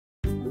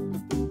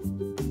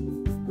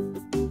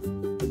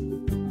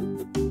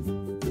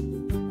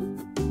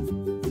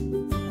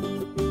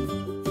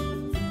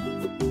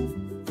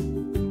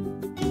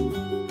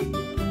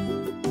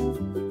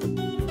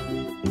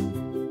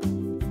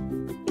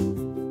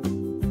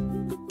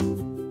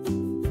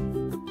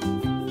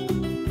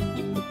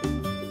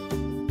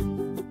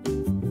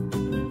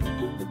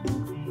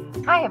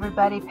Hi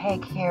everybody,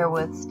 Peg here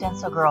with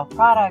StencilGirl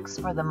Products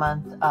for the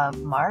month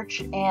of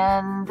March,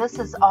 and this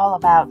is all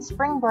about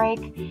spring break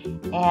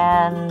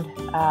and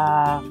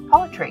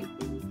poetry.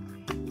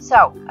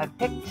 So I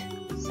picked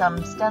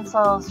some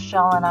stencils.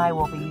 Shell and I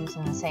will be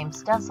using the same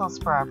stencils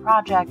for our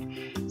project,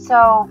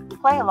 so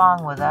play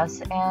along with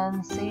us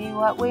and see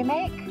what we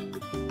make.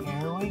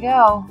 Here we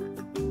go.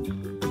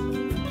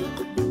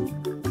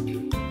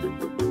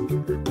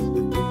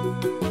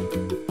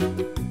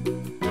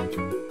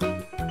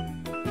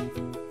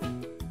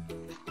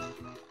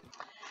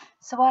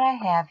 So what I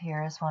have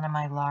here is one of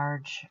my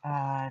large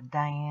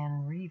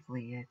Diane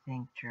Reevely, I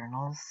think,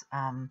 journals.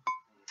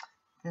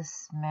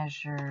 This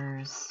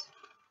measures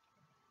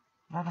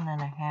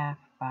 11.5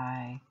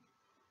 by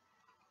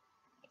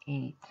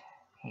 8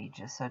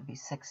 pages, so it'd be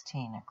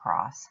 16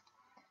 across,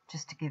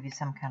 just to give you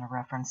some kind of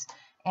reference.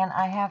 And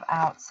I have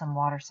out some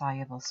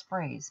water-soluble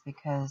sprays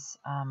because,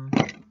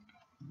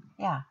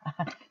 yeah,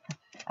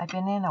 I've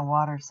been in a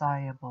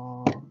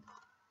water-soluble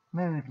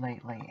mood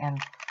lately, and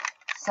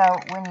so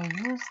when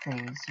you use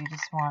these, you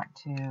just want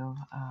to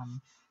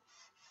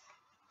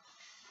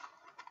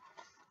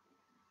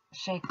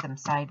shake them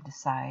side to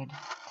side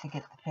to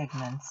get the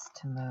pigments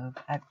to move.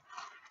 I've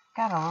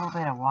got a little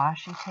bit of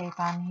washi tape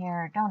on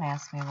here. Don't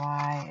ask me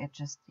why. It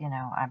just, you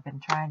know, I've been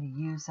trying to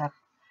use up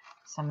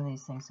some of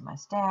these things in my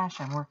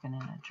stash. I'm working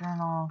in a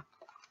journal.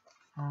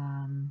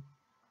 And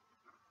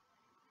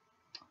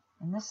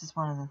this is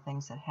one of the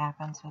things that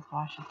happens with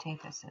washi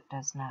tape is it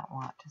does not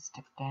want to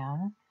stick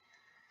down.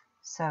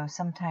 So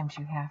sometimes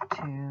you have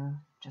to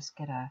just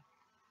get a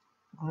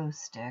glue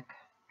stick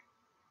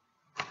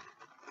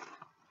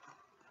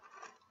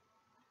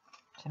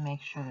to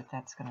make sure that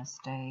that's going to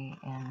stay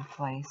in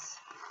place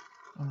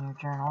in your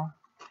journal.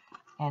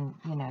 And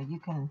you know, you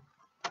can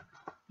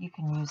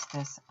use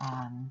this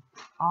on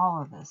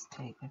all of this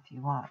tape if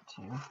you want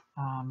to,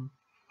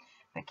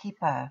 but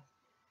keep a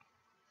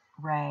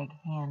rag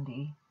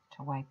handy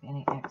to wipe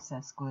any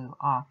excess glue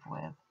off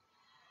with.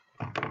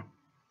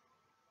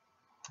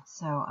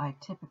 So I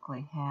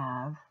typically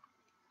have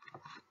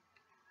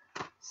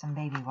some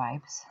baby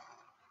wipes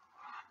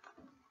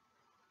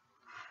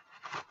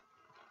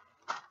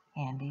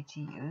handy to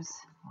use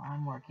while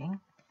I'm working.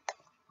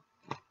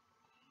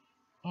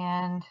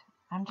 And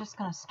I'm just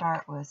going to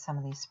start with some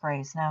of these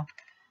sprays. Now,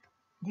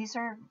 these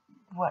are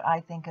what I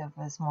think of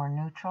as more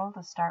neutral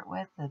to start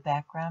with. The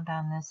background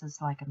on this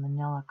is like a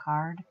manila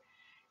card,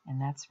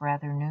 and that's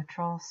rather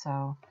neutral.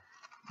 So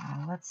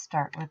let's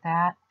start with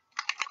that.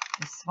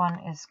 This one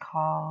is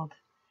called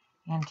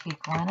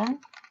Antique Linen.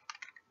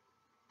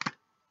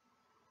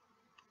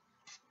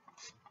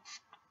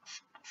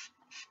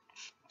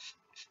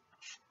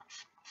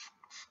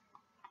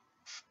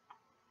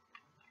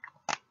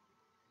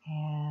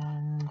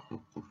 And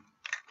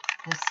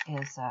this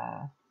is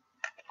a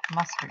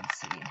mustard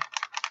seed.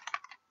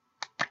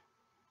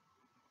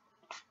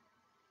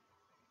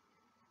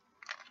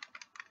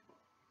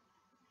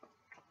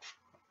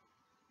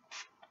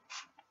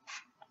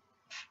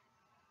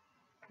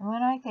 And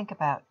when I think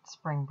about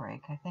spring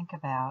break, I think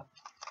about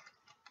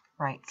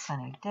bright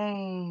sunny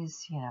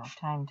days, you know,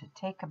 time to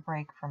take a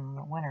break from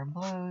the winter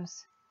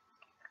blues.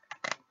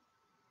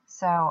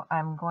 So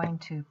I'm going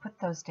to put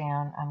those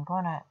down. I'm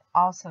going to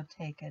also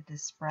take a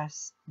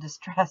distress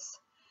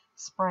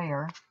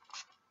sprayer,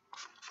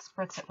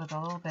 spritz it with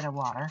a little bit of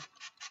water,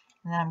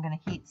 and then I'm going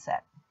to heat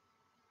set.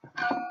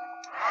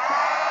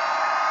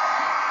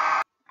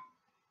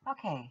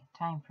 Okay,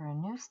 time for a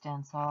new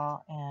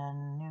stencil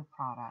and new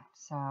product.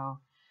 So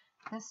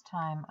this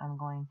time I'm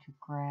going to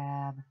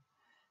grab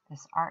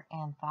this art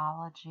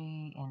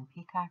anthology in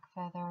peacock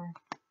feather,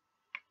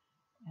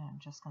 and I'm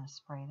just going to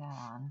spray that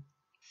on.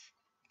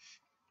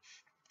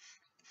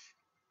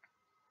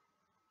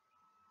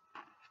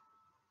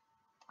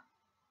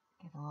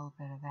 Get a little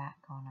bit of that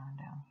going on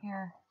down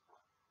here,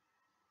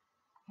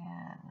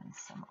 and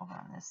some over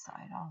on this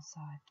side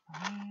also, I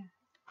believe.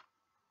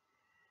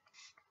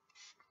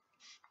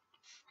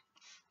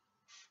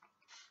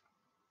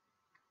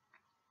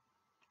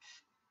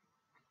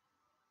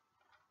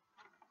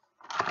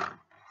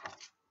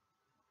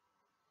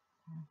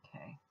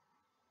 Okay,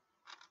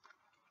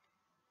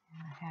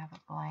 and I have a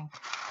blank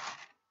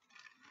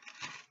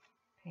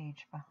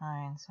page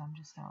behind, so I'm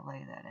just going to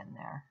lay that in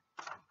there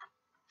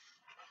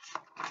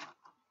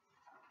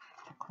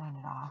to clean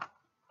it off.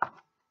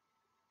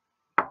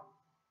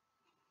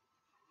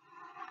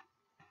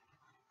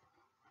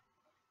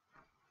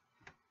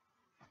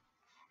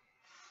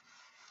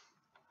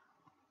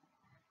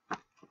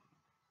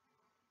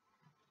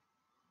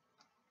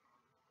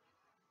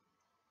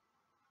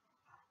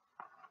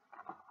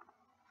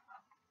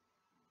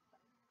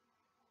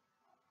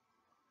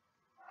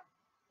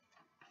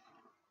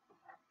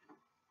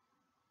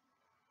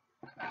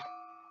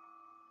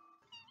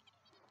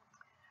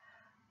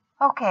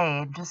 Okay,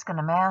 I'm just going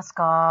to mask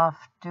off,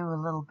 do a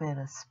little bit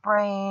of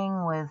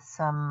spraying with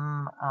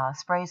some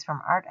sprays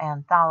from Art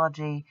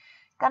Anthology.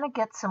 Going to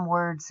get some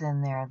words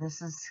in there.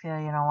 This is, you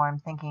know, where I'm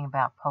thinking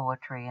about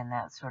poetry and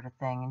that sort of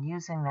thing, and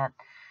using that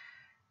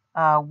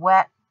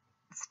wet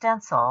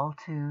stencil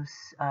to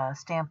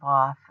stamp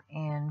off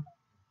and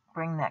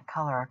bring that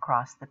color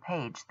across the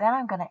page. Then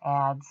I'm going to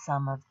add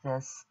some of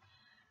this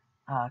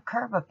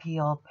curb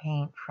appeal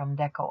paint from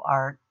Deco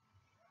Art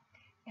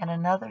and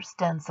another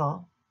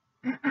stencil,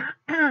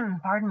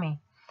 pardon me,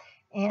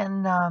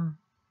 and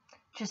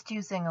just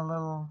using a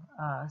little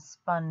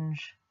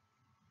sponge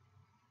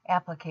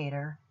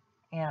applicator,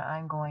 and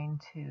I'm going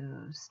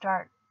to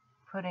start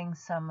putting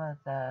some of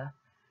the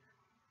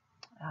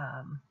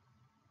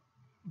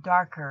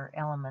darker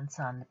elements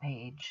on the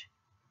page.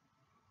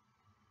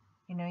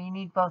 You know, you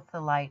need both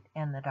the light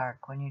and the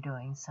dark when you're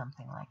doing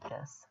something like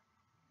this.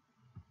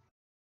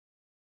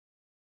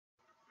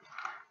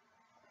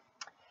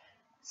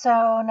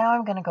 So now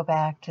I'm going to go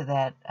back to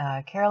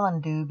that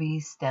Carolyn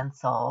Doobie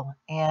stencil,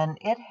 and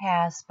it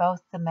has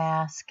both the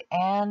mask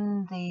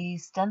and the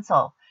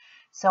stencil.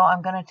 So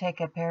I'm going to take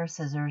a pair of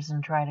scissors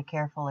and try to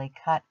carefully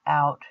cut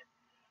out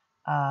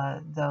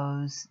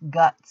those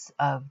guts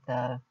of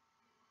the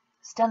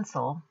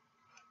stencil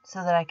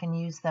so that I can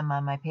use them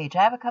on my page.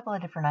 I have a couple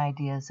of different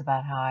ideas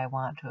about how I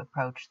want to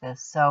approach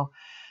this. So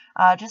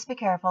just be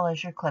careful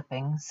as you're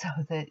clipping so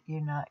that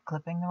you're not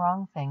clipping the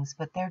wrong things,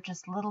 but they're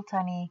just little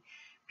tiny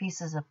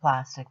pieces of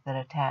plastic that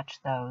attach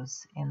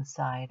those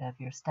inside of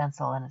your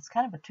stencil, and it's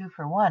kind of a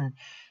 2-for-1.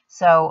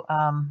 So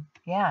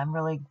yeah, I'm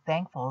really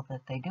thankful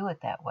that they do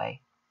it that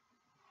way.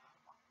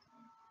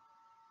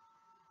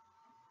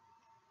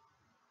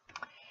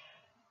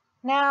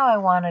 Now I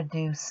want to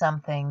do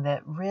something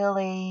that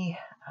really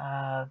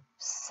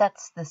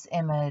sets this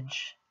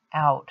image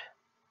out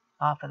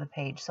off of the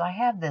page. So I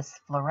have this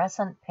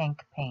fluorescent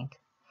pink paint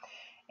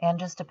and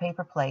just a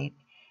paper plate,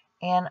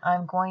 and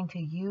I'm going to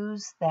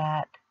use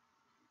that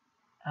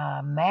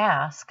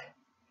mask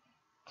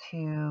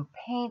to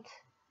paint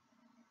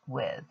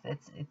with.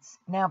 It's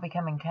now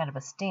becoming kind of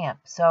a stamp.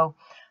 So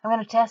I'm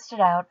going to test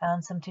it out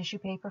on some tissue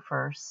paper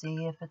first,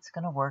 see if it's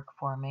going to work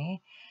for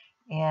me.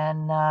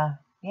 And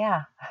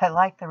yeah, I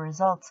like the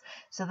results.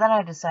 So then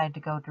I decide to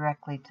go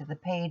directly to the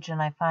page, and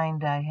I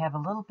find I have a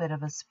little bit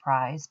of a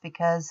surprise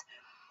because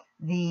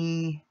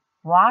the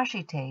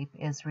washi tape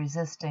is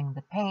resisting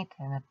the paint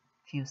in a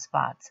few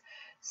spots.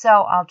 So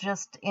I'll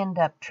just end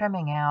up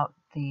trimming out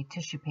the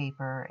tissue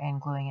paper and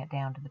gluing it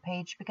down to the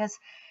page because,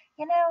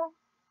 you know,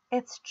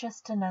 it's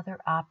just another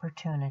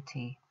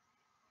opportunity.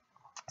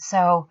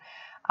 So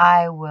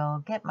I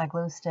will get my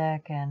glue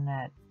stick and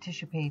that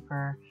tissue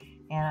paper,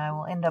 and I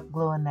will end up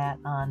gluing that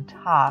on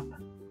top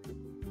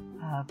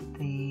of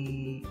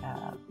the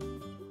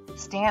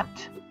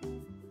stamped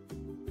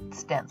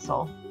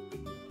stencil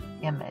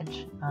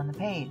image on the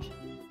page.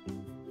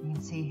 You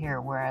can see here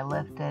where I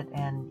lift it,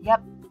 and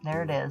yep,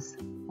 there it is.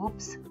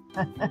 Whoops.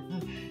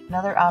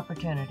 Another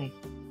opportunity.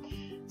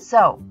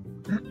 So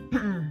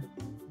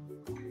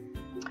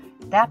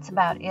that's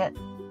about it.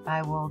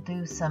 I will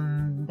do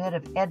some bit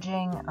of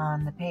edging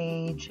on the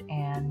page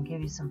and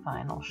give you some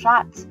final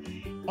shots.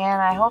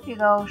 And I hope you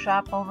go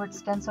shop over at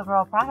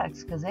StencilGirl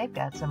Products because they've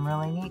got some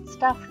really neat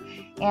stuff.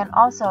 And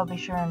also be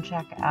sure and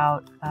check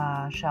out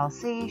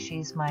Chelsea.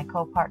 She's my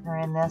co-partner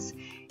in this,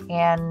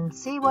 and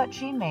see what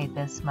she made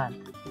this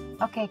month.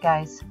 Okay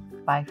guys,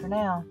 bye for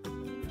now.